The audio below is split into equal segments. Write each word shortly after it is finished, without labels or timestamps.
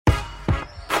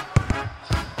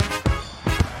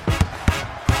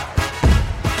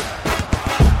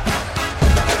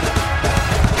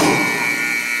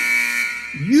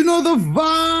Feel the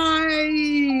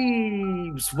vibes!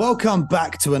 Welcome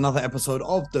back to another episode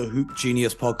of the Hoop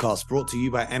Genius podcast, brought to you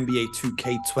by NBA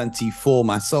 2K24.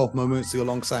 Myself, Mo Moonsley,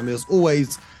 alongside me as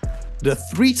always, the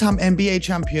three-time NBA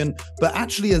champion, but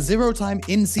actually a zero-time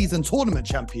in-season tournament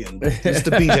champion,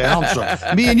 Mr. BJ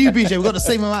Armstrong. Me and you, BJ, we've got the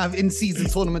same amount of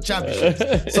in-season tournament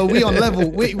championships. So we on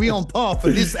level, we on par for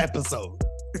this episode.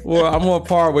 Well, I'm on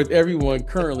par with everyone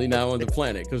currently now on the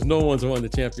planet because no one's won the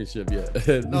championship yet.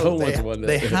 No one's won that.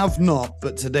 They have not,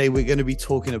 but today we're going to be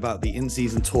talking about the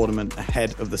in-season tournament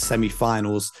ahead of the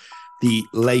semifinals. The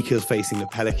Lakers facing the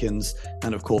Pelicans,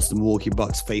 and of course the Milwaukee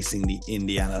Bucks facing the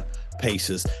Indiana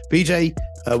Pacers. BJ,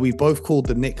 we both called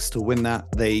the Knicks to win that.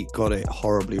 They got it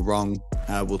horribly wrong.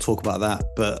 We'll talk about that.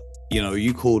 But, you know,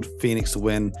 you called Phoenix to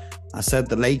win. I said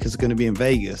the Lakers are going to be in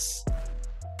Vegas.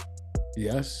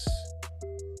 Yes.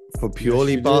 For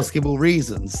purely basketball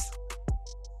reasons.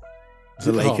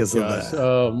 The Lakers are there.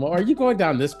 Are you going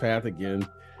down this path again?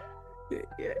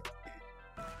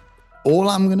 All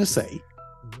I'm going to say,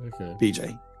 okay,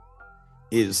 BJ,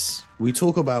 is we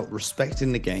talk about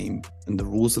respecting the game and the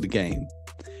rules of the game.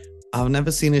 I've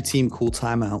never seen a team call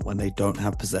timeout when they don't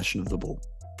have possession of the ball.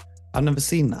 I've never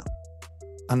seen that.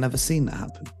 I've never seen that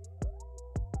happen.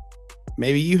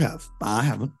 Maybe you have, but I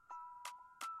haven't.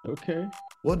 Okay.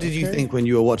 What did you think when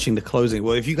you were watching the closing?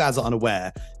 Well, if you guys are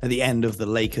unaware, at the end of the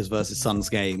Lakers versus Suns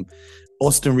game,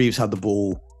 Austin Reeves had the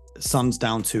ball. Suns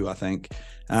down 2, I think.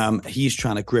 He's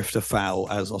trying to grift a foul,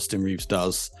 as Austin Reeves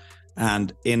does.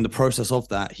 And in the process of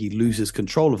that, he loses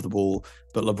control of the ball.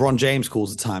 But LeBron James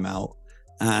calls a timeout.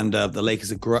 And the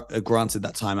Lakers are granted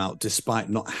that timeout despite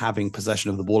not having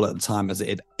possession of the ball at the time, as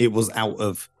it was out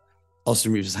of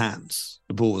Austin Reeves' hands.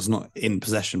 The ball was not in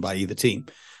possession by either team.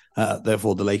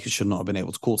 Therefore, the Lakers should not have been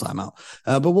able to call timeout.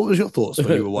 But what was your thoughts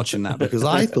when you were watching that? Because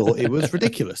I thought it was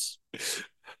ridiculous.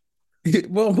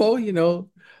 Well, Mo, you know,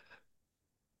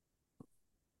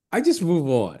 I just move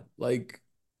on. Like,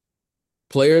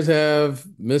 players have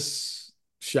missed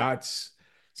shots.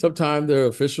 Sometimes their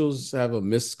officials have a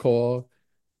missed call,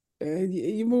 and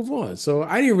you move on. So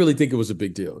I didn't really think it was a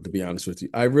big deal, to be honest with you.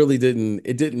 I really didn't.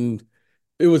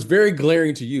 It was very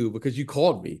glaring to you because you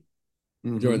called me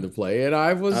during the play, and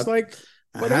I was like,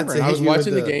 whatever. I was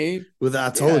watching the game with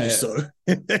that. I told you so.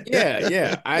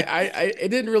 yeah.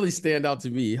 It didn't really stand out to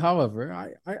me. However,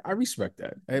 I respect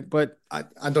that. But I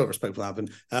don't respect what happened.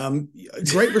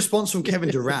 Great response from Kevin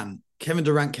Durant. Kevin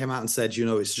Durant came out and said, you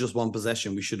know, it's just one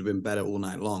possession. We should have been better all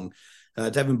night long.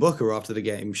 Devin Booker, after the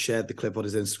game, shared the clip on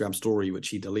his Instagram story, which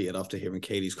he deleted after hearing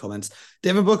Katie's comments.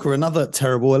 Devin Booker, another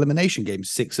terrible elimination game,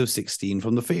 6 of 16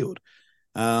 from the field.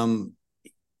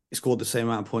 He scored the same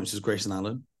amount of points as Grayson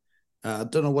Allen. I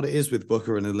don't know what it is with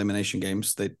Booker in elimination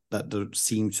games. That don't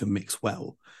seem to mix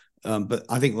well. But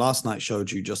I think last night showed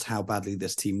you just how badly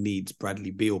this team needs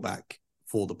Bradley Beal back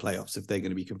for the playoffs if they're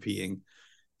going to be competing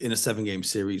in a 7-game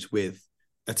series with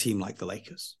a team like the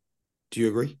Lakers. Do you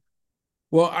agree?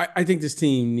 Well, I think this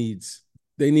team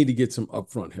they need to get some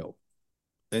upfront help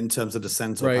in terms of the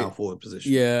center power forward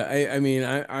position. Yeah,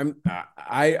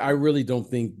 I really don't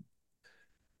think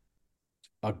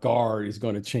a guard is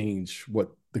going to change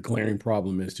what the glaring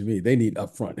problem is to me. They need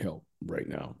upfront help right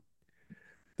now.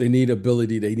 They need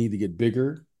ability. They need to get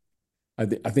bigger. I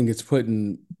think what's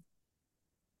going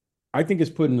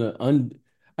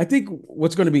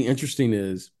to be interesting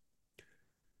is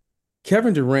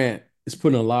Kevin Durant is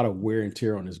putting a lot of wear and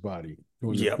tear on his body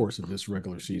during the course of this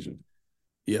regular season.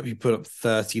 Yep, he put up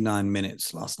 39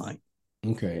 minutes last night.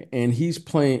 Okay, and he's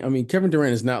playing. I mean, Kevin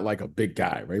Durant is not like a big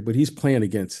guy, right? But he's playing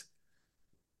against,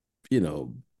 you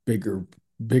know, bigger.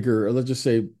 Let's just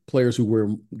say players who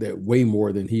wear that way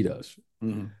more than he does.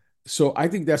 Mm-hmm. So I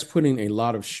think that's putting a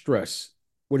lot of stress.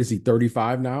 What is he?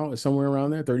 35 now? Somewhere around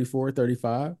there, 34,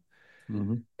 35.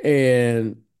 Mm-hmm.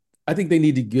 And I think they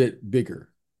need to get bigger.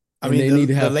 I mean, they need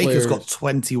to have the Lakers got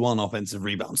 21 offensive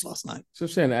rebounds last night. So I'm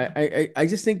saying, I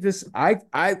just think this,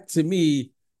 to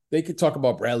me, they could talk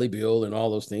about Bradley Beal and all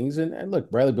those things. And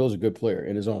look, Bradley Beal's a good player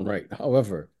in his own right.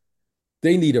 However,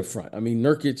 they need a front. I mean,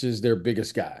 Nurkic is their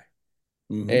biggest guy.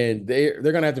 Mm-hmm. And they're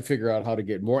going to have to figure out how to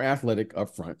get more athletic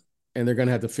up front. And they're going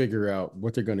to have to figure out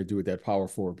what they're going to do with that power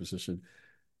forward position.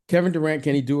 Kevin Durant,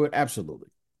 can he do it? Absolutely.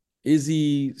 Is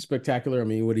he spectacular? I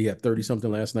mean, what did he have,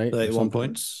 30-something last night? 31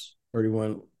 points.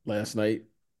 31 last night.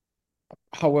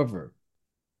 However,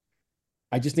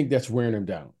 I just think that's wearing him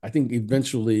down. I think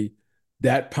eventually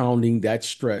that pounding, that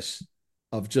stress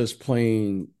of just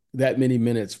playing that many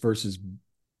minutes versus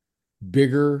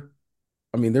bigger,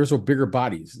 I mean, there's bigger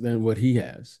bodies than what he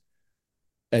has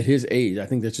at his age. I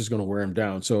think that's just going to wear him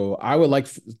down. So I would like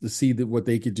to see what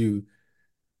they could do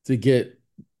to get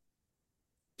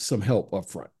some help up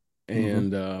front. Hmm.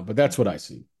 And but that's what I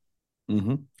see.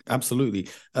 Hmm. Absolutely.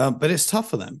 But it's tough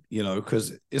for them,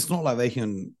 because it's not like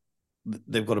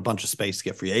they've got a bunch of space to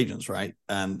get free agents, right?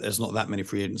 And there's not that many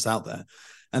free agents out there.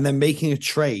 And then making a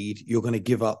trade, you're going to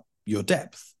give up your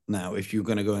depth. Now, if you're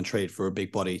going to go and trade for a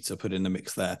big body to put in the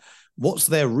mix there, what's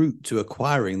their route to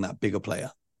acquiring that bigger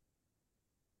player?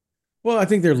 Well, I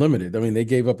think they're limited. I mean, they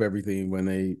gave up everything when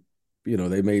they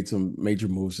made some major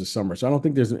moves this summer. So I don't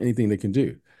think there's anything they can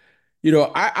do.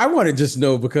 I want to just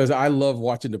know because I love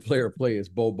watching the player play as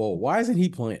Bobo. Why isn't he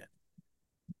playing?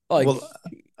 Like, Well,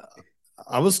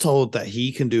 I was told that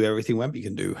he can do everything Wemby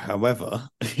can do. However,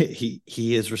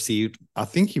 he has received, I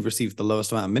think he received the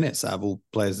lowest amount of minutes out of all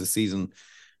players this season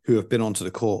who have been onto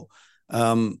the court.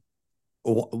 Um,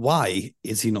 why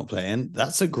is he not playing?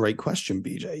 That's a great question,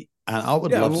 BJ. And I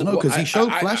would yeah, love to know well, because he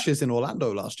showed flashes in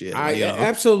Orlando last year.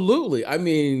 absolutely. I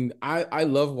mean, I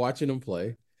love watching him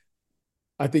play.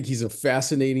 I think he's a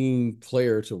fascinating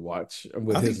player to watch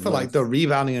with I think his for like the length.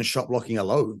 rebounding and shot blocking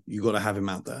alone, you got to have him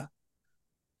out there.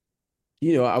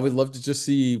 I would love to just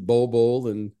see Bowl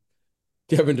and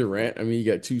Kevin Durant. I mean, you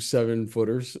got two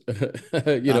 7-footers.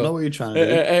 I know what you're trying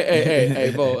Hey,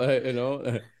 to Bo,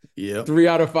 do. Yep. 3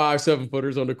 out of 5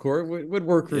 7-footers on the court would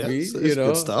work for Yeah, me. so it's a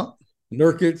good start.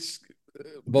 Nurkic,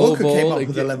 Booker came Bowl, up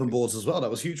with 11 boards as well.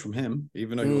 That was huge from him,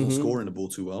 even though he wasn't mm-hmm. scoring the ball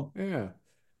too well. Yeah,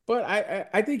 but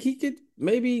I think he could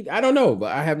maybe. I don't know,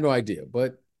 but I have no idea.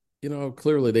 But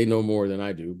clearly they know more than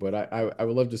I do. But I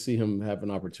would love to see him have an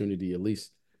opportunity at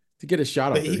least to get a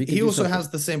shot But out there. he, He can he do also something. has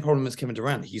the same problem as Kevin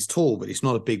Durant. He's tall, but he's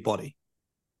not a big body.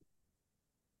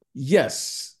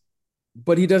 Yes,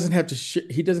 but he doesn't have to.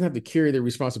 He doesn't have to carry the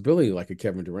responsibility like a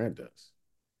Kevin Durant does.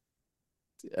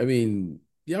 I mean,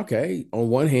 yeah, okay. On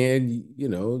one hand,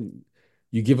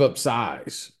 you give up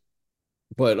size,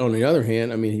 but on the other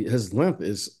hand, I mean, his length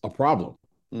is a problem.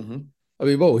 Mm-hmm. I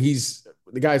mean, whoa, he's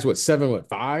the guy's what 7,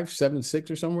 5, 7,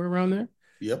 6 or somewhere around there.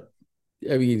 Yep.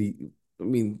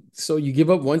 So you give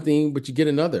up one thing, but you get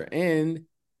another, and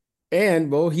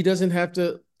well, he doesn't have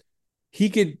to. He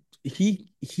could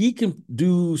he can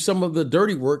do some of the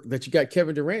dirty work that you got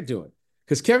Kevin Durant doing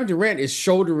because Kevin Durant is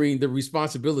shouldering the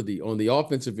responsibility on the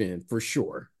offensive end for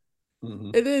sure,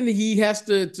 Mm-hmm. and then he has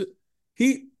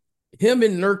he him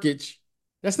and Nurkic.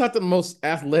 That's not the most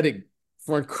athletic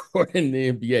front court in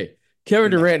the NBA.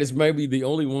 Kevin No. Durant is maybe the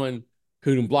only one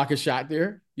who can block a shot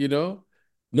there.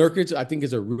 Nurkic, I think,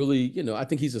 is a really, I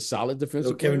think he's a solid So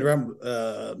defensive Kevin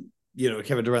player. Durant,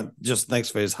 Kevin Durant, just thanks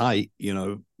for his height, he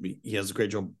has a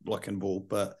great job blocking ball,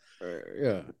 but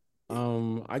Yeah.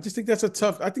 I just think that's a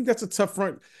tough. I think that's a tough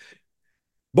front.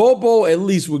 Bobo at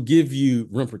least will give you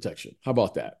rim protection. How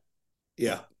about that?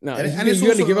 yeah. Now And you're it's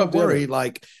going to also give a up the worry, other.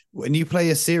 like when you play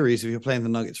a series, if you're playing the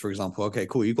Nuggets, for example, okay,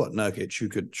 cool, you've got Nurkic who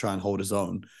could try and hold his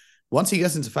own. Once he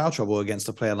gets into foul trouble against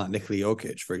a player like Nikola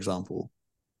Jokic, for example,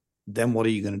 then what are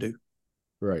you going to do?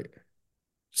 Right.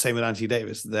 Same with Anthony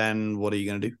Davis. Then what are you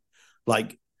going to do?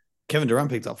 Like Kevin Durant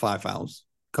picked up 5 fouls.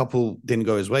 Couple didn't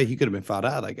go his way. He could have been fouled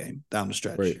out of that game down the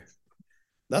stretch. Right.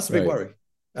 That's a big Right.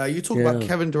 worry. You talk about Yeah.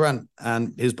 Kevin Durant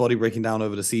and his body breaking down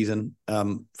over the season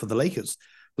for the Lakers.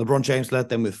 LeBron James led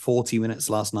them with 40 minutes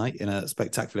last night in a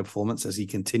spectacular performance as he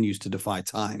continues to defy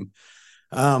time.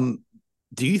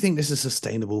 Do you think this is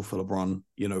sustainable for LeBron,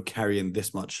 carrying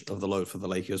this much of the load for the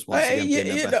Lakers once again being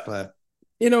their best player?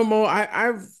 Mo,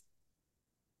 I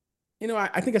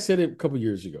think I said it a couple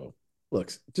years ago.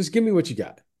 Look, just give me what you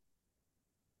got.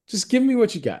 Just give me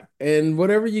what you got. And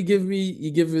whatever you give me,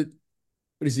 you give it.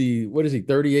 What is he,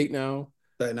 38 now?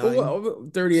 39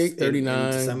 38, in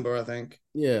 39. December, I think.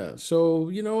 Yeah. So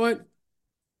you know what?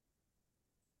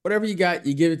 Whatever you got,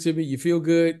 you give it to me. You feel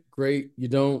good, great. You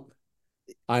don't,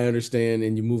 I understand,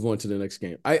 and you move on to the next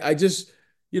game. I just,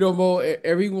 Mo,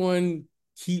 everyone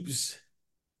keeps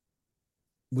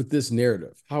with this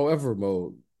narrative. However,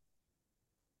 Mo,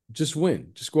 just win.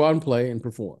 Just go out and play and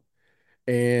perform.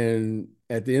 And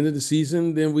at the end of the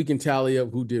season, then we can tally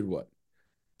up who did what.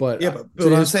 But Yeah, but to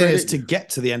what I'm his saying is credit, to get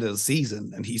to the end of the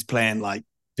season and he's playing like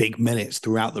big minutes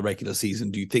throughout the regular season,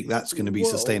 do you think that's going to be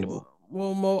sustainable?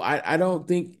 well, Mo, I don't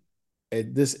think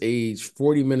at this age,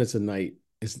 40 minutes a night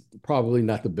is probably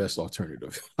not the best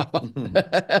alternative.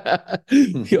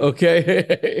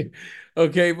 Okay.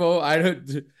 Okay, Mo. I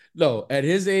don't no, at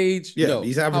his age, Yeah, no.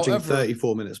 he's averaging However,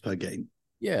 34 minutes per game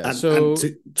yeah, and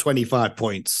 25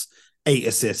 points, 8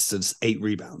 assists, and 8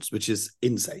 rebounds, which is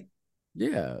insane.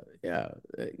 yeah, yeah.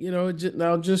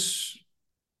 Now just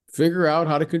figure out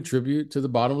how to contribute to the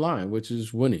bottom line, which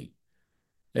is winning.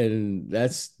 And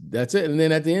that's it. And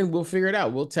then at the end, we'll figure it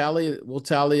out. We'll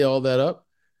tally all that up.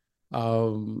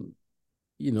 The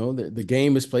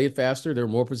game is played faster. There are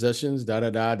more possessions, da da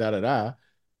da da da da.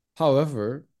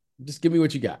 However, just give me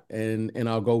what you got, and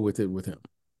I'll go with it with him.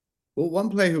 Well, one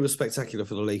player who was spectacular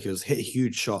for the Lakers, hit a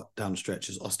huge shot down the stretch,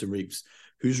 is Austin Reeves,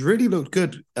 who's really looked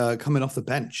good coming off the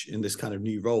bench in this kind of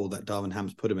new role that Darvin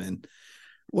Ham's put him in.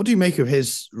 What do you make of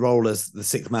his role as the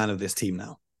sixth man of this team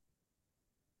now?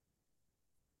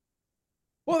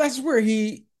 Well, that's where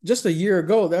he just a year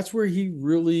ago. That's where he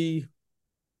really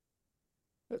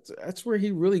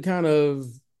kind of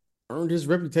earned his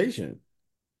reputation.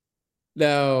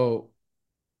 Now,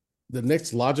 the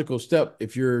next logical step,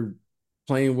 if you're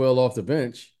playing well off the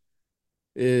bench,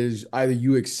 is either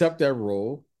you accept that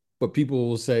role, but people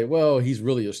will say, well, he's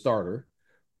really a starter,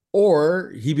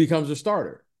 or he becomes a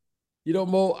starter.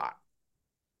 Mo,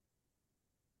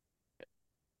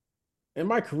 in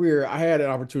my career, I had an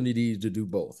opportunity to do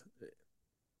both.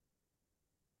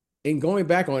 And going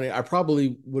back on it, I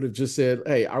probably would have just said,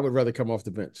 hey, I would rather come off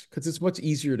the bench because it's much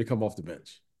easier to come off the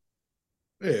bench.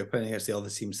 Yeah, you're playing against the other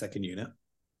team's second unit.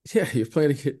 Yeah, you're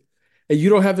playing a kid, and you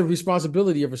don't have the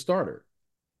responsibility of a starter.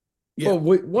 Yeah.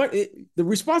 But the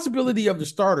responsibility of the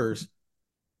starters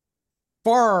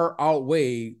far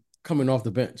outweigh coming off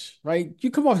the bench, right?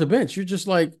 You come off the bench, you're just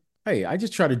like, hey, I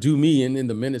just try to do me in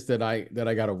the minutes that I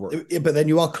got to work. Yeah, but then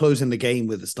you are closing the game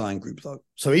with the starting group, though.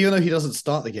 So even though he doesn't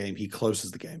start the game, he closes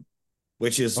the game,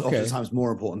 which is oftentimes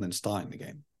more important than starting the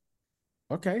game.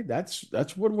 Okay, that's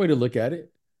one way to look at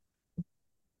it.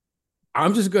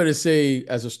 I'm just going to say,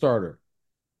 as a starter,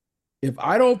 if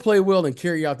I don't play well and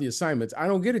carry out the assignments, I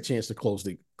don't get a chance to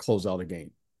close out a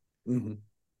game. Mm-hmm.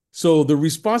 So the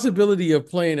responsibility of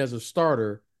playing as a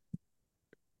starter,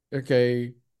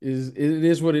 okay, it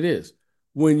is what it is.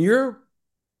 When you're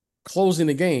closing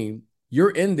the game,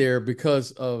 you're in there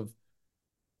because of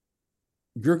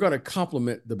you're going to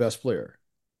complement the best player.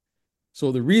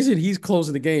 So the reason he's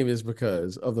closing the game is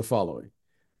because of the following.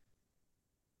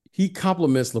 He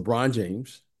complements LeBron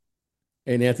James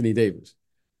and Anthony Davis.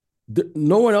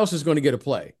 No one else is going to get a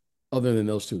play other than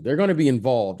those two. They're going to be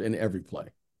involved in every play.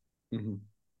 Mm-hmm.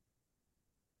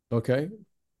 Okay?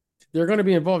 They're going to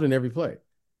be involved in every play.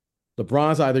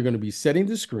 LeBron's either going to be setting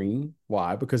the screen.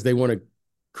 Why? Because they want to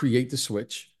create the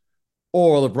switch.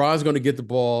 Or LeBron's going to get the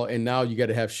ball, and now you got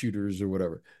to have shooters or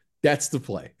whatever. That's the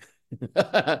play.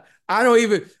 I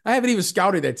haven't even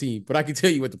scouted that team, but I can tell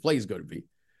you what the play is going to be.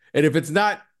 And if it's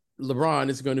not LeBron,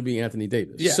 it's going to be Anthony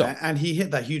Davis. Yeah, and he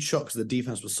hit that huge shot because the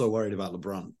defense was so worried about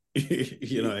LeBron.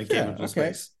 And came into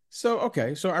space. So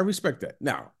I respect that.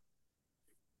 Now,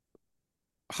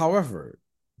 however,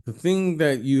 the thing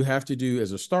that you have to do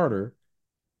as a starter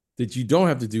that you don't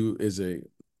have to do as a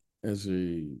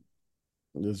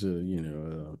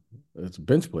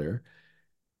bench player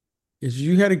is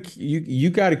you got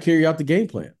to carry out the game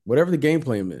plan, whatever the game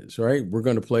plan is, right? We're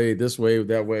going to play this way,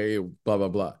 that way, blah, blah,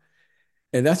 blah.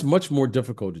 And that's much more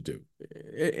difficult to do.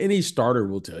 Any starter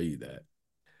will tell you that.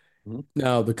 Mm-hmm.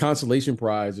 Now, the consolation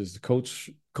prize is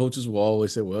coaches will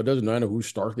always say, well, it doesn't matter who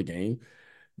starts the game,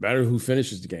 matter who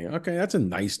finishes the game. Okay, that's a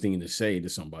nice thing to say to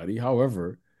somebody.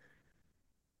 However,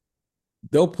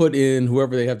 they'll put in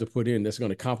whoever they have to put in that's going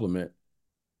to complement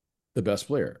the best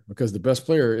player because the best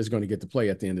player is going to get to play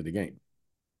at the end of the game.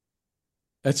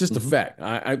 That's just a fact.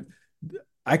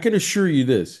 I can assure you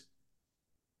this.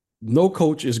 No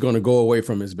coach is going to go away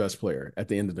from his best player at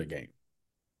the end of the game.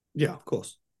 Yeah, of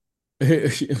course.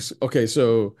 Okay,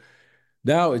 so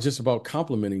now it's just about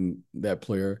complimenting that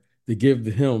player to give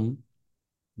him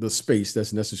the space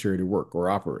that's necessary to work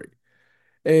or operate.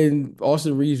 And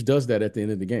Austin Reeves does that at the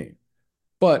end of the game.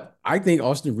 But I think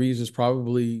Austin Reeves is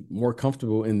probably more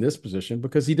comfortable in this position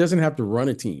because he doesn't have to run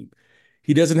a team.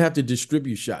 He doesn't have to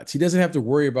distribute shots. He doesn't have to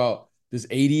worry about does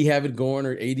AD have it going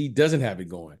or AD doesn't have it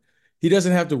going. He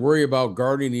doesn't have to worry about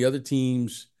guarding the other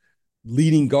team's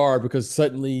leading guard because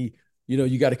suddenly,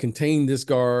 you got to contain this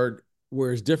guard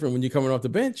where it's different when you're coming off the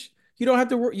bench. You don't have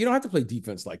to play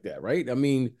defense like that, right? I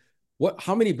mean,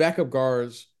 how many backup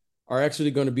guards are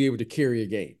actually going to be able to carry a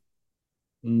game?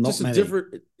 Not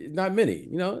many.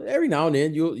 Every now and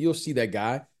then you'll see that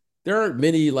guy. There aren't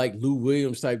many like Lou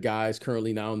Williams type guys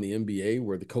currently now in the NBA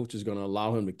where the coach is going to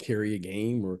allow him to carry a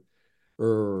game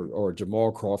or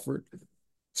Jamal Crawford.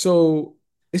 So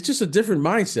it's just a different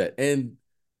mindset. And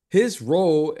his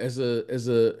role as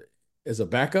a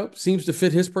backup seems to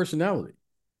fit his personality.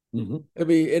 Mm-hmm. I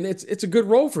mean, and it's a good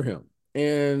role for him.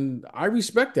 And I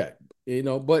respect that,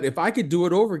 but if I could do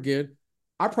it over again,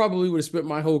 I probably would have spent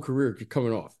my whole career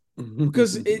coming off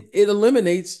because it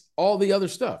eliminates all the other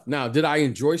stuff. Now, did I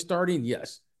enjoy starting?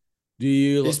 Yes.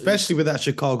 Especially with that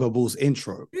Chicago Bulls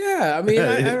intro? Yeah, I mean,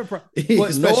 I have a problem.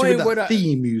 Especially with that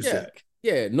theme music.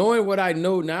 Yeah, knowing what I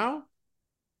know now,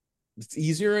 it's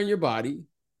easier on your body,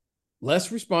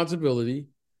 less responsibility,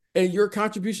 and your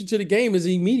contribution to the game is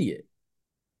immediate,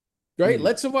 right? Mm.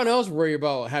 Let someone else worry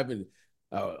about having.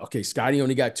 Okay, Scotty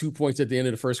only got 2 points at the end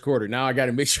of the first quarter. Now I got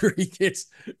to make sure he gets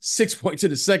 6 points in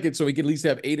the second, so he can at least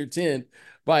have 8 or 10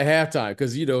 by halftime.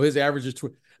 Because his average is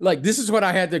like this is what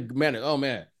I had to manage. Oh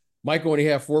man, Mike only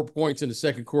had 4 points in the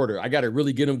second quarter. I got to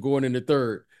really get him going in the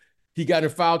third. He got a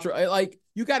foul. Like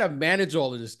you got to manage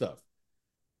all of this stuff.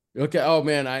 Okay. Oh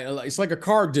man, it's like a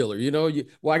car dealer.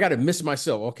 I got to miss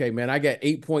myself. Okay, man, I got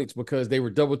 8 points because they were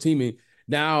double teaming.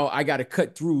 Now I got to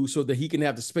cut through so that he can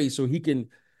have the space, so he can,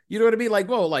 you know what I mean? Like,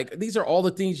 whoa, like these are all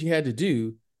the things you had to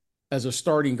do as a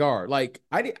starting guard. Like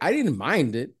I didn't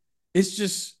mind it. It's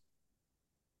just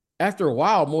after a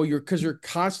while, more because you're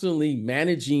constantly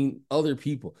managing other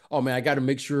people. Oh man, I got to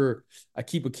make sure I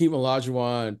keep Akeem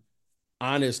Olajuwon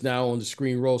honest now on the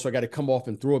screen roll. So I got to come off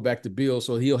and throw it back to Bill.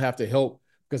 So he'll have to help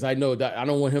because I know that I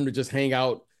don't want him to just hang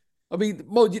out. I mean,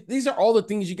 Mo, these are all the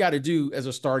things you got to do as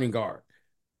a starting guard.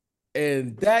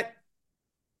 And that,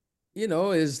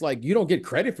 is like, you don't get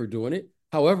credit for doing it.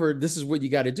 However, this is what you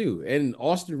got to do. And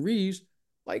Austin Reeves,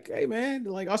 like, hey, man,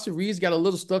 like Austin Reeves got a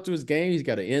little stuff to his game. He's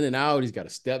got an in and out. He's got a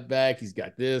step back. He's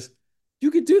got this.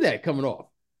 You could do that coming off.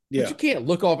 But you can't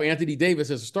look off Anthony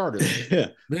Davis as a starter. Yeah.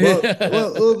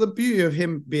 Well, the beauty of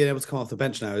him being able to come off the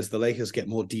bench now is the Lakers get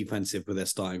more defensive with their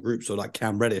starting group. So like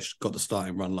Cam Reddish got the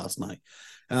starting run last night.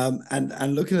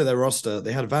 And looking at their roster,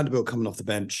 they had Vanderbilt coming off the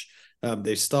bench.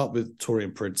 They start with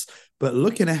Taurean Prince, but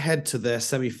looking ahead to their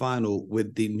semifinal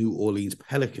with the New Orleans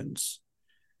Pelicans.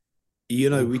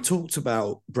 We talked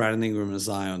about Brandon Ingram and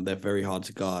Zion. They're very hard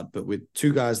to guard, but with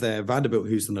two guys there, Vanderbilt,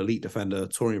 who's an elite defender,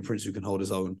 Taurean Prince, who can hold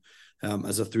his own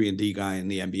as a 3-and-D guy in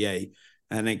the NBA,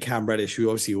 and then Cam Reddish, who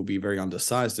obviously will be very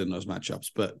undersized in those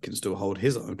matchups, but can still hold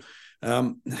his own.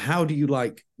 How do you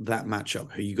like that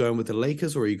matchup? Are you going with the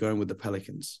Lakers or are you going with the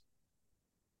Pelicans?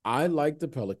 I like the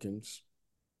Pelicans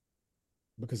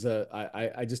because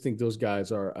I just think those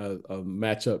guys are a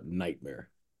matchup nightmare.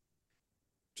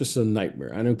 Just a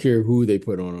nightmare. I don't care who they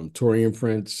put on them. Taurean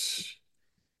Prince,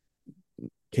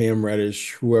 Cam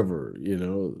Reddish, whoever,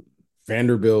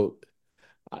 Vanderbilt,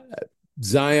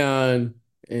 Zion,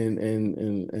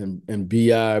 and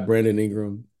Bi Brandon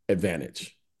Ingram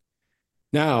advantage.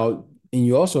 Now, and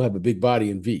you also have a big body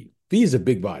in V. V is a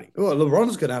big body. Well,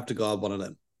 LeBron's going to have to guard one of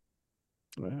them.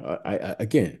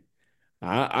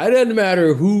 I doesn't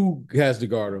matter who has to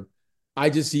guard him. I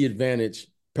just see advantage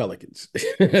Pelicans.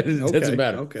 It doesn't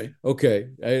matter. Okay.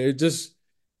 It just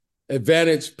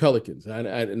advantage Pelicans.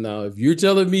 Now, if you're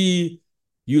telling me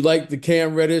you like the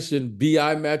Cam Reddish and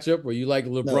Bi matchup, or you like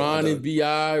LeBron and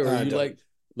Bi, or you like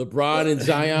LeBron and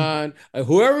Zion,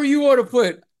 whoever you want to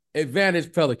put,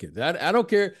 advantage Pelicans. I don't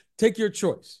care. Take your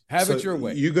choice. Have it your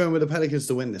way. You're going with the Pelicans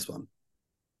to win this one?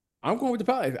 I'm going with the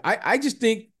Pelicans. I just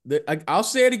think that I'll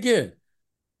say it again.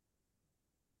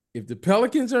 If the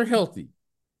Pelicans are healthy,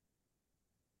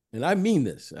 and I mean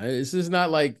this is not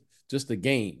like just a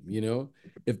game,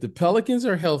 If the Pelicans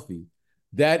are healthy,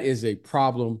 that is a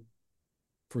problem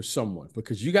for someone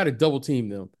because you got to double team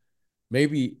them,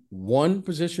 maybe one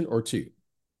position or two.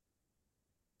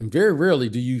 And very rarely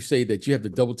do you say that you have to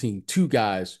double team two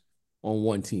guys on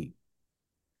one team.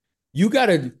 You got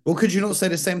to. Well, could you not say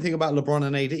the same thing about LeBron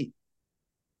and AD?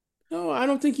 No, I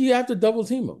don't think you have to double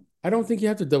team them. I don't think you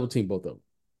have to double team both of them.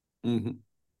 Mm-hmm.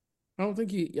 I don't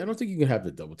think you can have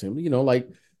the double team. Like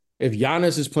if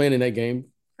Giannis is playing in that game,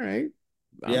 all right.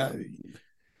 Yeah.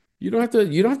 You don't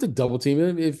have to double team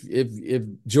him. If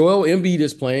Joel Embiid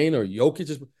is playing or Jokic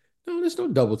is there's no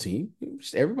double team.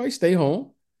 Just everybody stay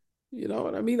home. You know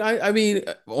what I mean? I mean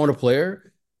on a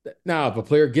player. Now, if a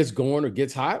player gets going or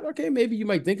gets hot, okay, maybe you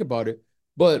might think about it.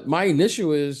 But my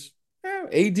initial is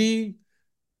AD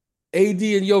and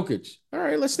Jokic. All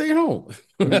right, let's stay at home.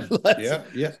 Yeah.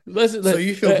 So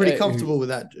you feel pretty comfortable with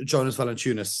that Jonas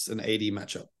Valanciunas and AD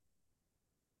matchup?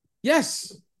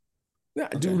 Yes.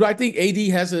 Okay. Do I think AD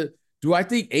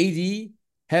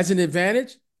has an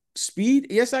advantage? Speed?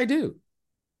 Yes, I do.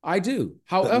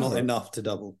 However, but not enough to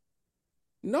double.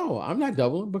 No, I'm not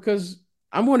doubling because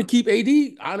I'm going to keep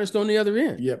AD honest on the other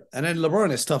end. Yep. And then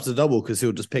LeBron is tough to double because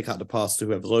he'll just pick out the pass to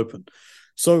whoever's open.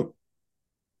 So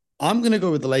I'm going to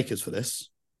go with the Lakers for this.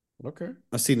 Okay.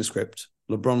 I've seen the script.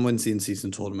 LeBron wins the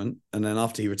in-season tournament, and then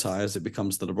after he retires, it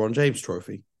becomes the LeBron James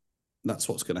Trophy. That's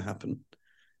what's going to happen.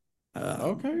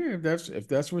 Okay, if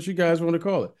that's what you guys want to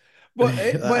call it. But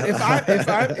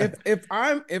if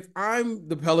I'm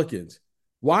the Pelicans,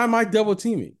 why am I double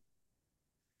teaming?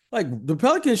 Like the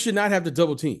Pelicans should not have to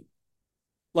double team.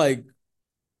 Like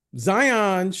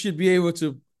Zion should be able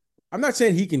to. I'm not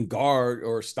saying he can guard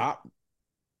or stop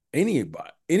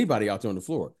anybody out there on the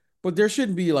floor, but there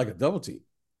shouldn't be like a double team.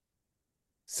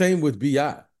 Same with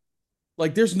BI.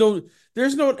 Like there's not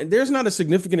a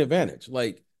significant advantage.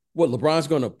 Like what LeBron's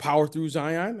going to power through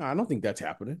Zion? I don't think that's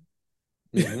happening.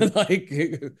 Mm-hmm. Like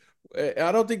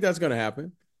I don't think that's going to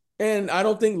happen. And I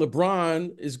don't think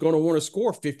LeBron is going to want to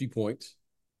score 50 points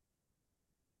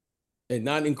and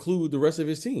not include the rest of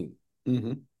his team.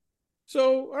 Mm-hmm.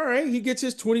 So, all right, he gets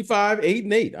his 25, 8,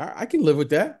 and 8. I can live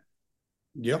with that.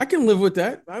 I Yep. can live with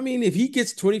that. I mean, if he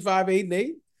gets 25, 8, and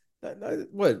 8,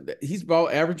 what he's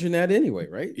about averaging that anyway,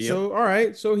 right? Yep. So, all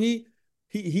right. So he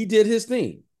did his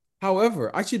thing. However,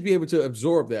 I should be able to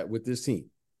absorb that with this team.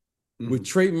 With Mm-hmm.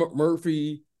 Trey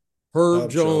Murphy, Herb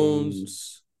Herb Jones,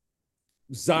 Jones.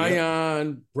 Yep.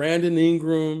 Zion, Brandon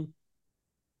Ingram.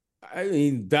 I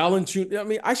mean, Valanciunas. I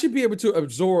mean, I should be able to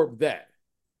absorb that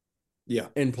Yeah.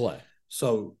 and play.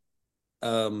 So,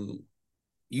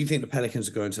 you think the Pelicans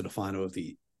are going to the final of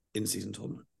the in-season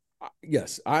tournament?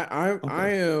 Yes, I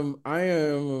Okay. am. I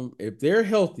am. If they're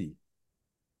healthy,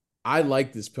 I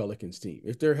like this Pelicans team.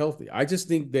 If they're healthy, I just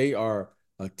think they are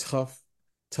a tough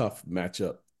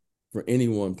matchup for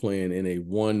anyone playing in a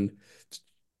one.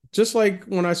 Just like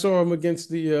when I saw them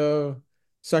against the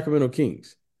Sacramento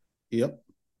Kings, Yep.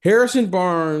 Harrison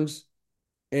Barnes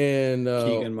and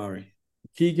Keegan Murray.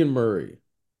 Keegan Murray.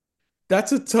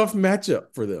 That's a tough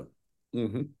matchup for them.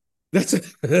 Mm-hmm. That's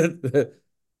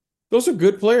those are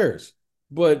good players.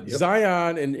 But Yep.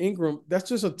 Zion and Ingram, that's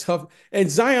just a tough.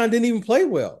 And Zion didn't even play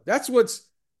well. That's what's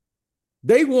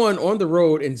they won on the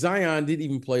road, and Zion didn't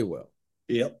even play well.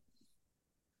 Yep.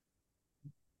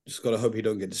 Just got to hope you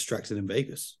don't get distracted in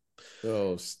Vegas.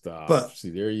 Oh, stop. But See,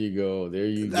 there you go. There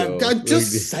you go. I'm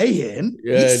just saying.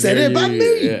 He Yeah, said it about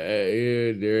me.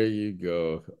 yeah, there you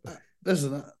go.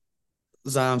 Listen,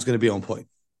 Zion's going to be on point.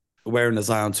 Wearing the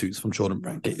Zion suits from Jordan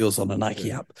Brand. Get yours on the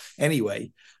Nike app.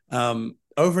 Anyway,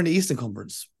 over in the Eastern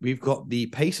Conference, we've got the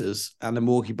Pacers and the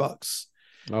Milwaukee Bucks.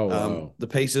 Oh, wow. The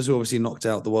Pacers who obviously knocked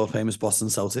out the world famous Boston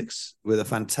Celtics with a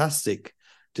fantastic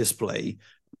display.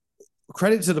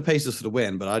 Credit to the Pacers for the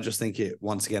win, but I just think it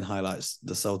once again highlights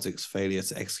the Celtics' failure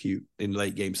to execute in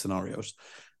late game scenarios.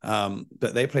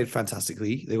 But they played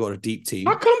fantastically. They got a deep team.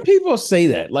 How come people say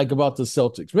that, like about the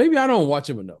Celtics? Maybe I don't watch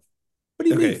them enough. What do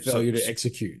you mean failure to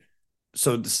execute?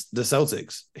 So the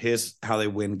Celtics, here's how they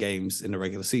win games in the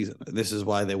regular season. This is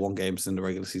why they won games in the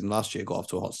regular season last year, got off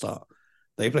to a hot start.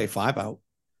 They play 5 out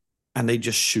and they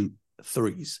just shoot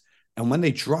threes. And when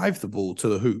they drive the ball to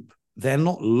the hoop, they're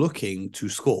not looking to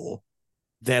score.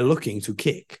 They're looking to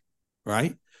kick,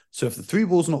 right? So if the 3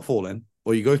 ball's not falling,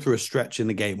 or you go through a stretch in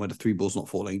the game where the 3 ball's not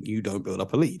falling, you don't build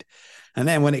up a lead. And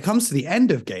then when it comes to the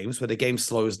end of games where the game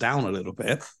slows down a little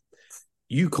bit,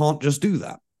 you can't just do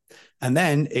that. And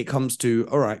then it comes to,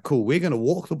 all right, cool. We're going to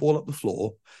walk the ball up the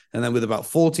floor. And then with about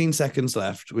 14 seconds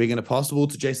left, we're going to pass the ball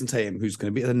to Jason Tatum, who's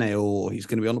going to be at the nail or he's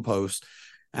going to be on the post.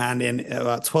 And in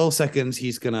about 12 seconds,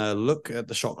 he's going to look at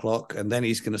the shot clock and then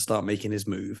he's going to start making his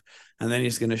move. And then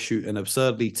he's going to shoot an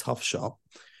absurdly tough shot.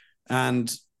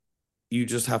 And you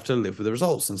just have to live with the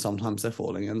results. And sometimes they're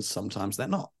falling and sometimes they're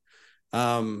not.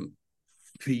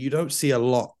 You don't see a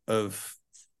lot of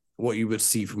what you would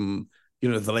see from,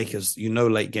 the Lakers,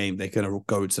 late game, they're going to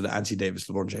go to the Anthony Davis,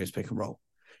 LeBron James pick and roll.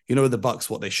 The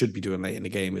Bucks, what they should be doing late in the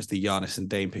game is the Giannis and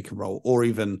Dame pick and roll, or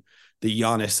even the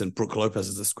Giannis and Brook Lopez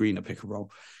as a screener pick and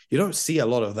roll. You don't see a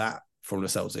lot of that from the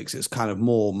Celtics. It's kind of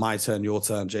more my turn, your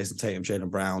turn, Jason Tatum, Jaylen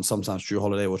Brown. Sometimes Drew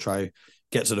Holiday will try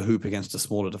get to the hoop against a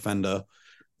smaller defender.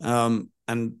 And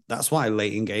that's why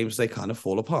late in games, they kind of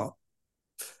fall apart.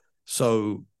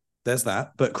 So there's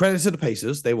that. But credit to the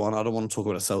Pacers. They won. I don't want to talk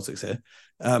about the Celtics here.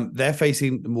 They're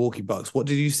facing the Milwaukee Bucks. What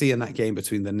did you see in that game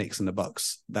between the Knicks and the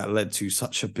Bucks that led to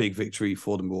such a big victory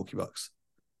for the Milwaukee Bucks?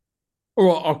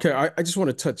 Well, okay. I just want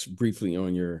to touch briefly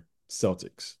on your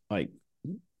Celtics. Like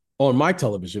on my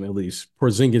television, at least,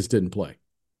 Porzingis didn't play.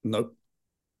 Nope.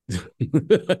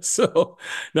 So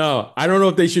no, I don't know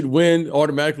if they should win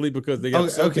automatically because they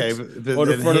got okay. But on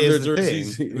the front of their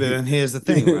jerseys. Then here's the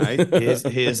thing, right? Here's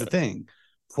the thing.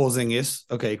 Porzingis,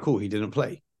 okay, cool. He didn't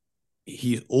play.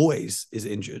 He always is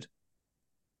injured.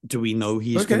 Do we know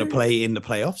he's going to play in the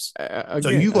playoffs? Again, so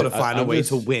you got to find a way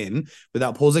to win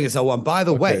without Porzingis. Oh, and by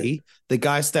the way, the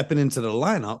guy stepping into the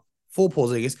lineup for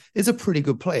Porzingis is a pretty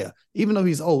good player. Even though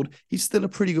he's old, he's still a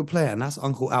pretty good player, and that's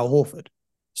Uncle Al Horford.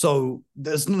 So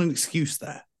there's not an excuse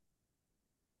there.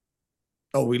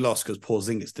 Oh, we lost because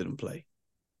Porzingis didn't play.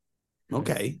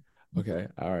 Okay. Okay.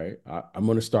 All right. I'm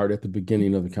going to start at the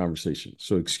beginning of the conversation.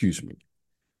 So excuse me.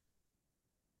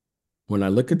 When I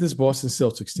look at this Boston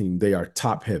Celtics team, they are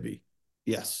top heavy.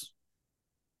 Yes.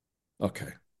 Okay.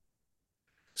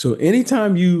 So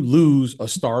anytime you lose a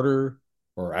starter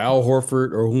or Al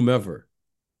Horford or whomever,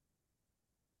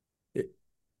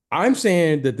 I'm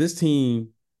saying that this team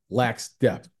lacks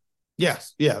depth.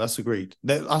 Yes, yeah, that's agreed.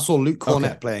 I saw Luke Okay.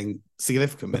 Cornett playing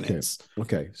significant Okay. minutes.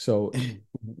 Okay. So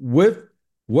with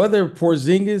whether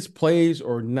Porzingis plays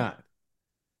or not,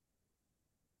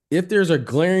 if there's a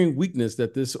glaring weakness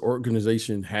that this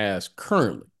organization has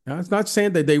currently, now it's not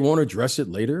saying that they won't address it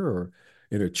later or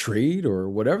in a trade or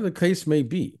whatever the case may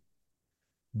be,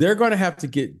 they're going to have to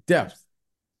get depth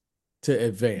to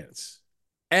advance,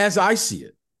 as I see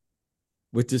it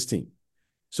with this team.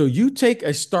 So you take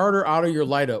a starter out of your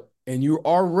lineup and you're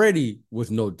already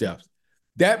with no depth.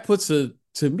 That puts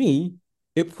to me,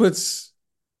 it puts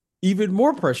even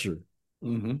more pressure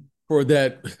for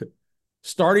that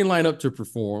starting lineup to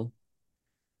perform.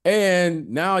 And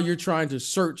now you're trying to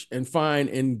search and find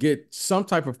and get some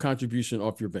type of contribution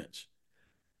off your bench.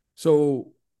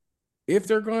 So if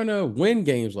they're going to win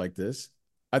games like this,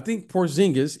 I think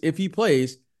Porzingis, if he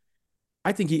plays,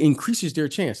 I think he increases their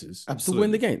chances to win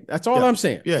the Absolutely. game. That's all Yeah. I'm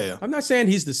saying. Yeah, yeah. I'm not saying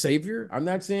he's the savior. I'm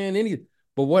not saying any,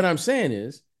 but what I'm saying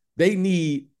is they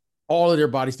need all of their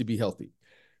bodies to be healthy.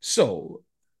 So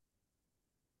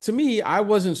to me, I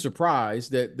wasn't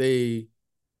surprised that they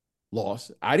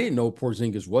lost. I didn't know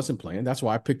Porzingis wasn't playing. That's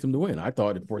why I picked him to win. I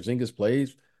thought if Porzingis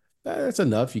plays, that's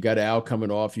enough. You got Al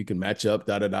coming off. You can match up,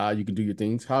 da da da. You can do your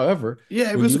things. However, Yeah,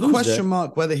 it when was you a lose question that,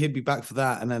 mark whether he'd be back for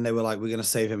that, and then they were like, "We're going to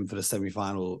save him for the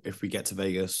semifinal if we get to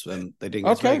Vegas," and they didn't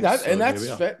get to okay, Vegas, that and so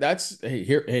here we are. that's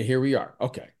here we are.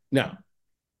 Okay, now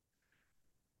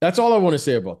that's all I want to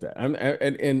say about that.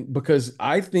 And because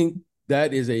I think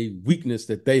that is a weakness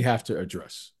that they have to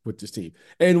address with this team,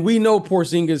 and we know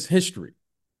Porzingis' history,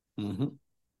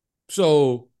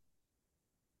 so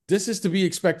this is to be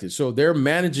expected. So they're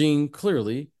managing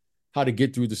clearly how to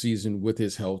get through the season with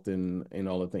his health and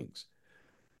all the things.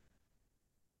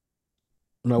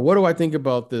 Now, what do I think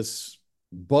about this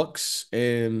Bucks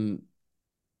and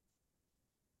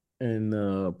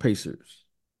Pacers?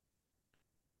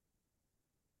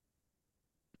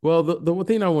 Well, the one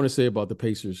thing I want to say about the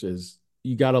Pacers is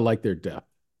you got to like their depth.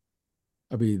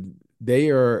 I mean,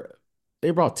 they're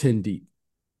about 10 deep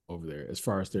over there as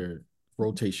far as their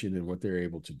rotation and what they're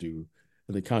able to do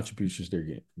and the contributions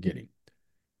they're getting.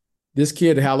 This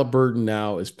kid Halliburton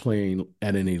now is playing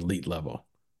at an elite level.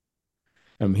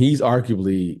 He's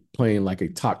arguably playing like a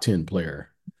top 10 player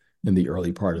in the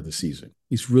early part of the season.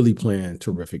 He's really playing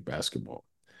terrific basketball.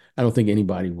 I don't think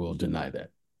anybody will deny that.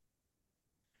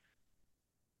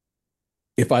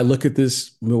 If I look at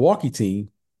this Milwaukee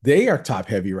team, they are top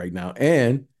heavy right now,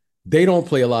 and they don't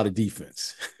play a lot of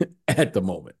defense at the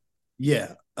moment.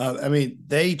 Yeah. I mean,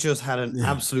 they just had an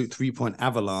absolute 3-point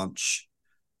avalanche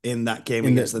in that game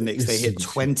In against the Knicks. They hit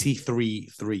 23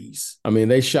 threes. I mean,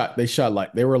 they shot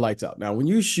like they were lights out. Now, when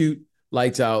you shoot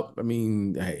lights out, I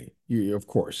mean, hey, of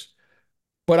course.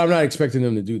 But I'm not expecting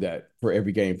them to do that for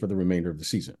every game for the remainder of the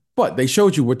season. But they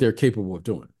showed you what they're capable of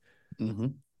doing.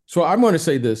 So I'm going to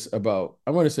say this.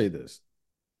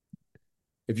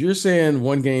 If you're saying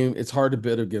one game, it's hard to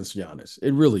bet against Giannis.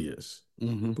 It really is.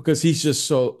 Because he's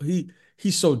just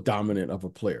he's so dominant of a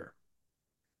player.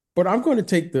 But I'm going to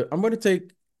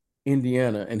take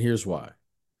Indiana, and here's why.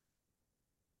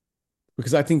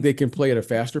 Because I think they can play at a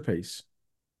faster pace.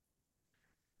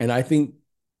 And I think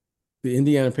the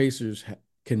Indiana Pacers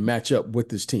can match up with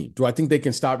this team. Do I think they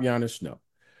can stop Giannis? No.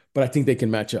 But I think they can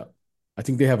match up. I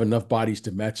think they have enough bodies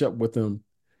to match up with them.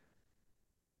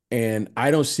 And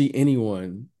I don't see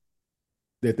anyone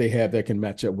that they have that can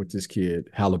match up with this kid,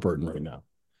 Halliburton, right now,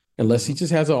 unless he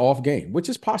just has an off game, which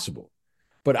is possible.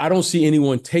 But I don't see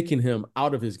anyone taking him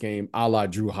out of his game a la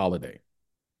Drew Holiday.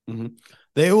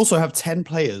 They also have 10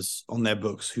 players on their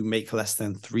books who make less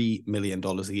than $3 million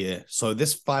a year. So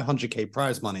this 500K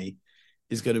prize money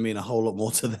is going to mean a whole lot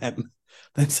more to them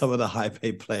than some of the high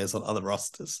paid players on other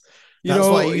rosters. That's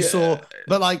why you saw,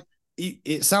 but like,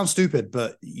 it sounds stupid,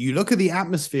 but you look at the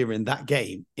atmosphere in that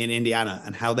game in Indiana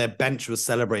and how their bench was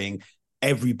celebrating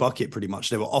every bucket pretty much.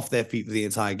 They were off their feet for the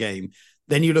entire game.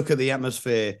 Then you look at the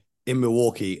atmosphere in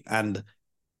Milwaukee, and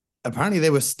apparently they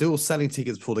were still selling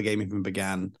tickets before the game even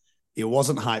began. It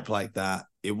wasn't hype like that.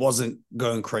 It wasn't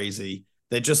going crazy.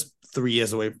 They're just 3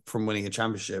 years away from winning a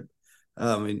championship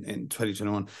in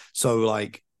 2021. So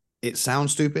like, it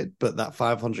sounds stupid, but that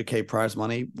 500K prize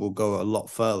money will go a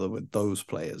lot further with those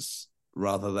players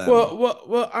rather than.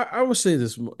 Well. I would say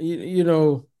this. You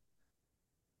know,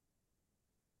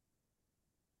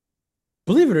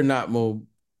 believe it or not, Mo,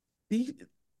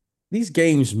 these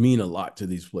games mean a lot to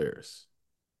these players.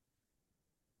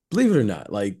 Believe it or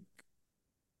not, like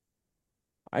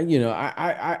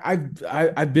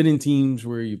I've been in teams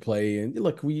where you play and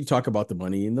look, we talk about the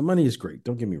money and the money is great.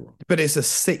 Don't get me wrong. But it's a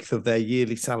sixth of their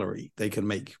yearly salary they can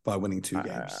make by winning two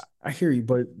games. I hear you,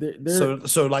 but they're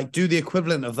So like do the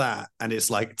equivalent of that, and it's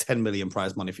like 10 million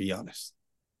prize money for Giannis.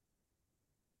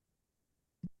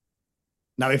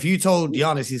 Now, if you told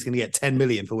Giannis he's going to get 10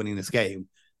 million for winning this game,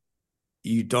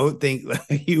 you don't think that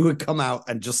he would come out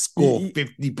and just score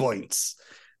 50 points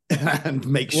and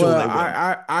make sure they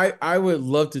win? I would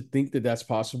love to think that that's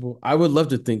possible. I would love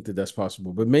to think that that's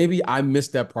possible, but maybe I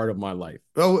missed that part of my life.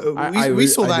 Well, we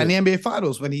saw that in the NBA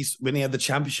Finals when he had the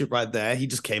championship right there. He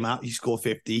just came out, he scored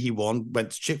 50, he won,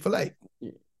 went to Chick-fil-A.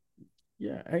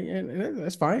 Yeah, and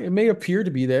that's fine. It may appear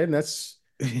to be that, and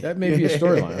that may be a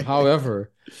storyline.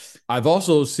 However, I've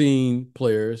also seen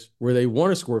players where they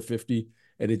want to score 50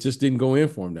 and it just didn't go in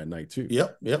for them that night too.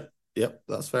 Yep.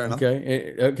 That's fair enough.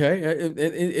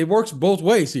 Okay. It works both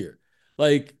ways here.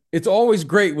 Like it's always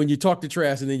great when you talk to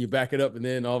trash and then you back it up and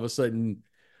then all of a sudden.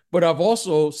 But I've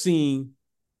also seen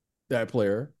that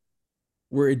player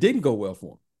where it didn't go well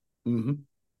for him.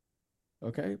 Mm-hmm.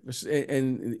 Okay.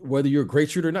 And whether you're a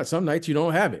great shooter or not, some nights you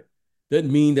don't have it.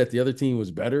 Doesn't mean that the other team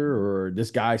was better or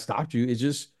this guy stopped you.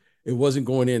 It wasn't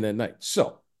going in that night.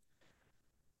 So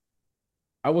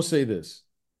I will say this.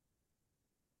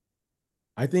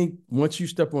 I think once you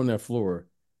step on that floor,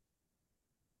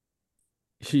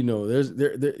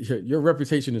 your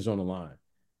reputation is on the line.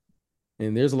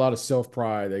 And there's a lot of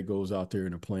self-pride that goes out there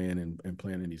in the plan and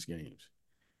planning these games.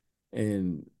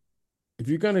 And if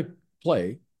you're going to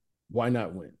play, why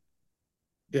not win?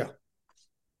 Yeah.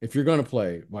 If you're going to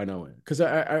play, why not win? Because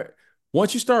I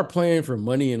once you start playing for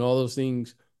money and all those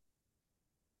things,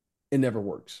 it never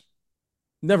works.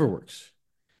 Never works.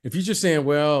 If you're just saying,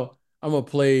 well, I'm going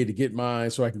to play to get mine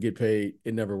so I can get paid,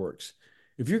 it never works.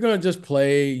 If you're going to just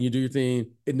play and you do your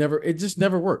thing, it just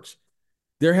never works.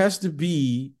 There has to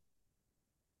be,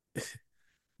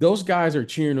 those guys are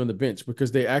cheering on the bench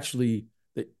because they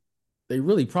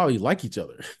really probably like each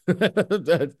other.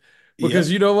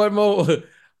 Because you know what, Mo?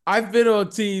 I've been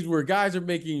on teams where guys are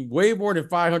making way more than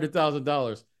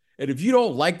 $500,000. And if you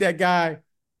don't like that guy,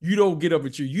 you don't get up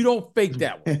and cheer. You don't fake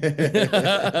that one.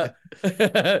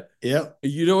 Yep.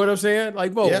 You know what I'm saying?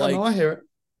 Like, Mo, no, I hear it.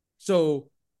 So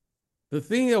the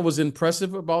thing that was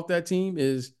impressive about that team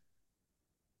is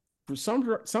for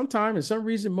sometime and some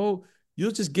reason, Mo,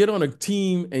 you'll just get on a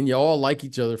team and you all like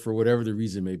each other for whatever the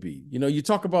reason may be. You know, you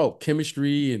talk about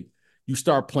chemistry and you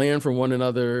start playing for one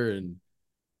another. And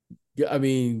I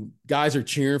mean, guys are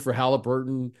cheering for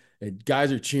Halliburton and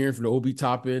guys are cheering for the Obi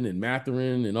Toppin and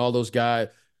Mathurin and all those guys.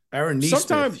 Aaron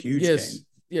Nesmith, huge game.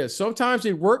 Yeah, sometimes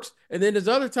it works. And then there's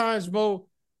other times, Mo,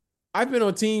 I've been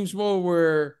on teams, Mo,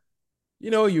 where,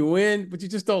 you win, but you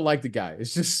just don't like the guy.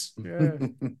 It's just,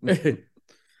 and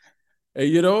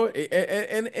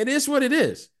it is what it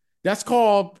is. That's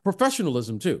called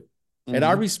professionalism too. Mm-hmm. And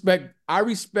I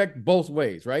respect both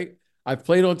ways, right? I've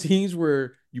played on teams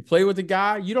where you play with the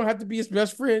guy, you don't have to be his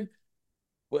best friend,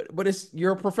 but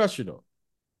you're a professional.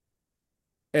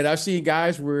 And I've seen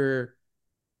guys where,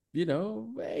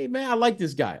 hey man, I like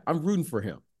this guy. I'm rooting for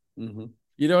him. Mm-hmm.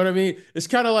 You know what I mean? It's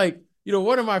kind of like,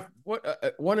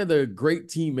 one of the great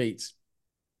teammates,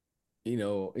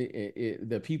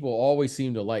 that people always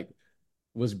seem to like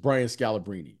was Brian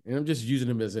Scalabrine. And I'm just using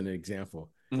him as an example.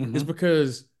 Mm-hmm. It's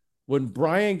because when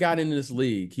Brian got into this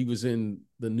league, he was in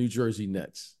the New Jersey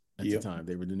Nets at the time.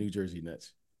 They were the New Jersey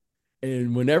Nets.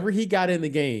 And whenever he got in the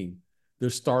game, their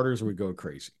starters would go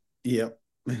crazy. Yep.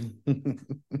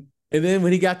 And then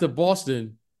when he got to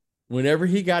Boston, whenever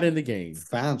he got in the game,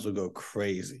 fans would go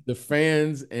crazy. The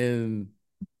fans and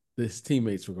his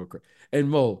teammates would go crazy. And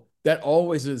Mo, that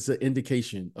always is an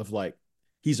indication of like,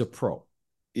 he's a pro.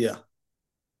 Yeah.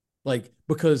 Like,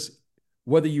 because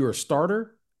whether you're a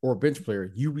starter or a bench player,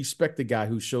 you respect the guy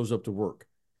who shows up to work,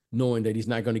 knowing that he's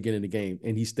not going to get in the game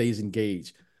and he stays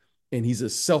engaged. And he's a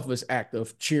selfless act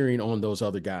of cheering on those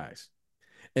other guys.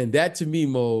 And that to me,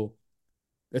 Mo,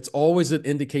 that's always an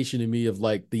indication to me of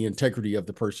like the integrity of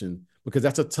the person, because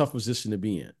that's a tough position to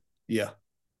be in. Yeah.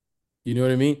 You know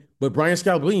what I mean? But Brian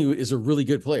Scalabrine is a really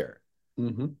good player.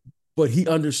 Mm-hmm. But he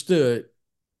understood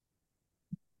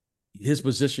his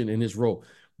position and his role.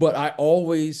 But I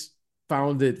always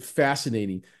found it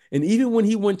fascinating. And even when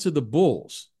he went to the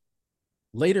Bulls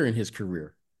later in his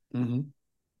career, mm-hmm.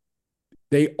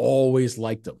 they always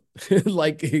liked him.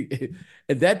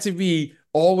 And that to me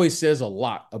always says a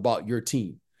lot about your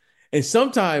team. And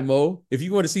sometime, Mo, if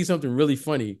you want to see something really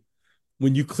funny,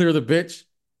 when you clear the bench,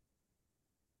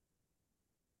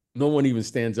 no one even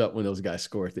stands up when those guys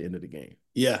score at the end of the game.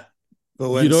 Yeah.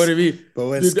 You know what I mean? But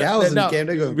when Scal's in the game,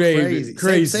 they go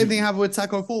crazy. Same thing happened with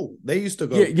Taco Fall. They used to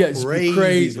go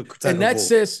crazy. And that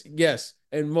says, yes.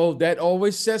 And Mo, that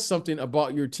always says something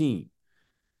about your team.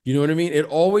 You know what I mean? It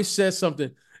always says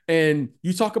something. And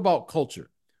you talk about culture.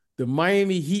 The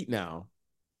Miami Heat now,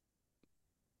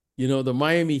 the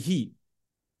Miami Heat,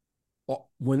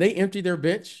 when they empty their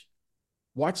bench,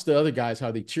 watch the other guys,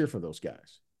 how they cheer for those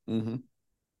guys. Mm-hmm.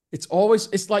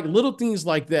 It's like little things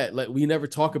like that we never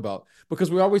talk about,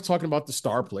 because we're always talking about the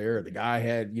star player. The guy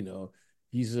had,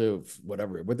 he's a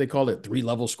whatever, what they call it,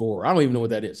 3-level scorer. I don't even know what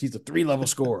that is. He's a 3-level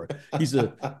scorer. He's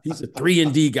a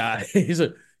 3-and-D guy.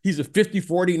 He's a 50,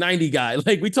 40, 90 guy.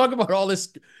 Like, we talk about all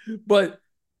this, but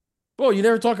you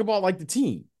never talk about like the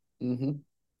team.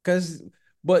 Mm-hmm.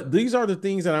 But these are the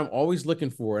things that I'm always looking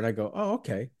for. And I go, oh,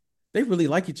 okay. They really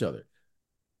like each other.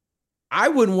 I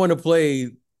wouldn't want to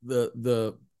play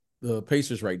the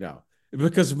Pacers right now,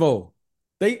 because Mo,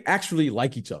 they actually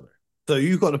like each other. So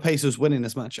you've got the Pacers winning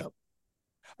this matchup.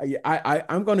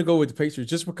 I'm going to go with the Pacers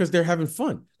just because they're having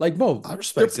fun. Like, Mo, I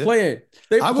respect it.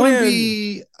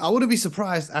 I wouldn't be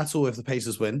surprised at all if the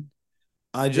Pacers win.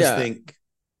 I just think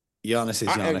Giannis is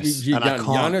Giannis, and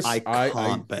I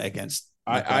can't bet against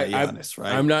Giannis.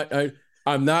 Right?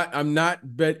 I'm not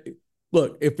bet.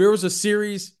 Look, if there was a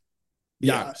series,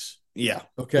 Giannis. Yeah.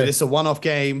 Okay. But it's a one-off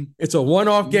game. It's a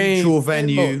one-off game. Neutral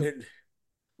venue.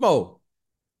 Mo,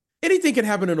 anything can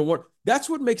happen in a one. That's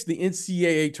what makes the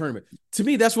NCAA tournament. To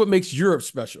me, that's what makes Europe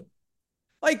special.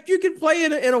 Like, you can play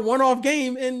in a one-off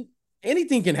game and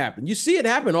anything can happen. You see it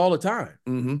happen all the time.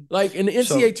 Mm-hmm. Like in the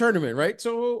NCAA tournament, right?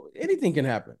 So anything can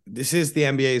happen. This is the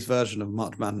NBA's version of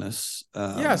March Madness.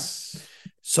 Yes.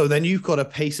 So then you've got a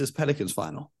Pacers-Pelicans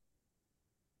final.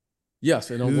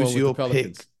 Yes, and I'm going with the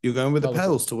Pelicans. Pick? You're going with the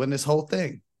Pels to win this whole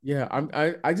thing. Yeah,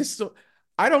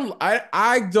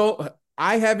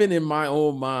 I haven't in my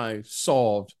own mind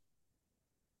solved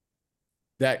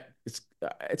that.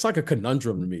 It's like a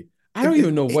conundrum to me. I don't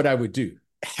even know what I would do.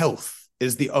 Health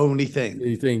is the only thing.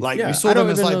 We saw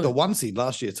them as like the 1 seed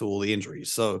last year to all the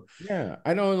injuries. So yeah,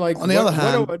 I don't like. On the other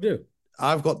hand, what do I do?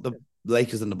 I've got the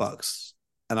Lakers and the Bucks,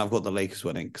 and I've got the Lakers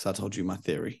winning because I told you my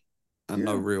theory. And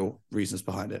no real reasons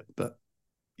behind it, but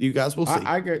you guys will see.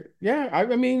 I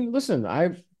mean, listen,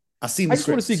 I've seen. I just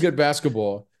want to see good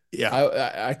basketball.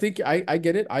 Yeah, I think I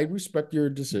get it. I respect your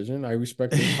decision. I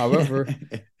respect it. However,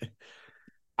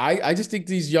 I just think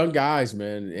these young guys,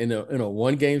 man, in a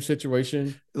one game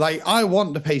situation. Like, I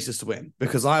want the Pacers to win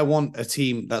because I want a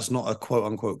team that's not a quote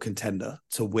unquote contender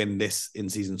to win this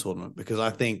in-season tournament, because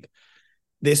I think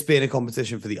this being a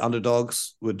competition for the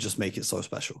underdogs would just make it so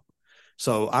special.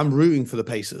 So I'm rooting for the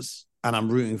Pacers and I'm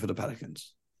rooting for the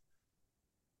Pelicans.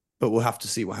 But we'll have to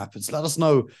see what happens. Let us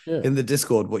know in the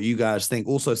Discord what you guys think.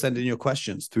 Also, send in your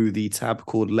questions through the tab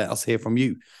called Let Us Hear From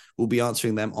You. We'll be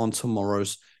answering them on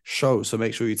tomorrow's show. So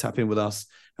make sure you tap in with us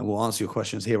and we'll answer your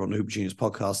questions here on the Hoop Genius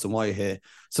podcast. And while you're here,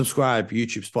 subscribe,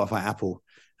 YouTube, Spotify, Apple,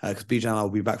 because BJ and I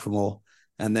will be back for more.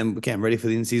 And then we're getting ready for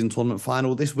the in-season tournament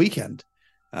final this weekend.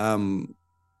 I'm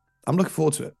looking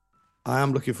forward to it. I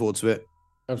am looking forward to it.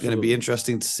 It's going to be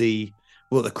interesting to see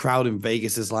what the crowd in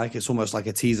Vegas is like. It's almost like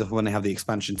a teaser for when they have the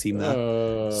expansion team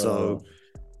there. So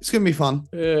it's going to be fun.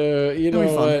 You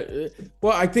know what?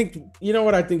 Well, I think, you know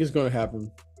what I think is going to happen?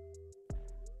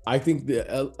 I think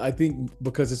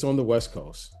because it's on the West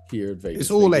Coast here at Vegas.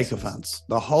 It's all Laker fans.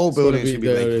 The whole building is going to be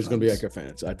Laker fans. It's going to be Laker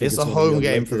fans. I think it's a home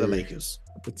game for the Lakers.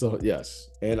 Yes.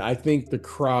 And I think the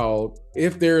crowd,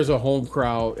 if there is a home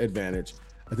crowd advantage,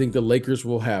 I think the Lakers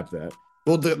will have that.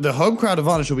 Well, the home crowd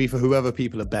advantage will be for whoever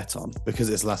people are bet on, because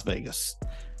it's Las Vegas.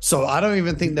 So I don't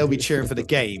even think they'll be cheering for the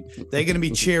game. They're going to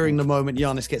be cheering the moment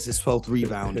Giannis gets his 12th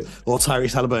rebound or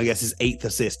Tyrese Haliburton gets his 8th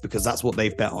assist, because that's what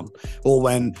they've bet on. Or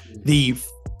when the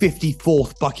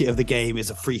 54th bucket of the game is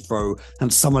a free throw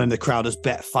and someone in the crowd has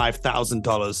bet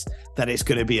 $5,000 that it's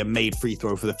going to be a made free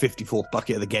throw for the 54th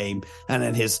bucket of the game, and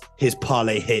then his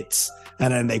parlay hits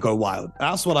and then they go wild.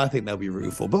 That's what I think they'll be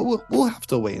rooting for, but we'll have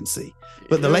to wait and see.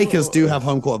 But the Lakers do have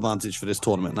home court advantage for this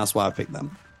tournament, and that's why I picked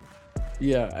them.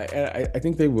 Yeah, I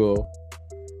think they will.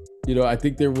 You know, I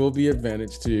think there will be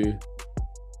advantage to,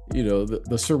 you know,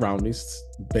 the surroundings.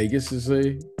 Vegas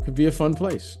could be a fun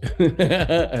place.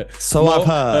 So I've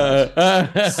heard.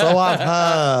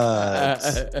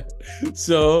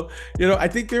 So, you know, I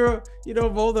think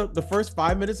the first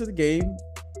 5 minutes of the game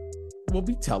will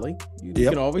be telling. You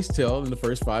can always tell in the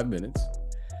first 5 minutes,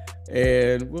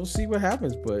 and we'll see what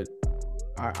happens. But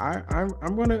I'm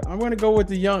gonna go with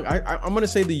the young. I'm gonna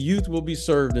say the youth will be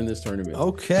served in this tournament.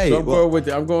 Okay, so I'm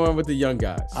going with the young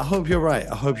guys. I hope you're right.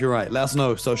 Let us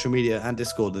know social media and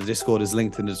Discord. The Discord is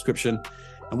linked in the description.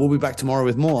 And we'll be back tomorrow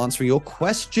with more, answering your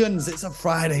questions. It's a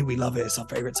Friday. We love it. It's our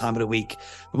favorite time of the week.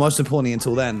 But most importantly,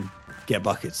 until then, get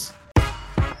buckets.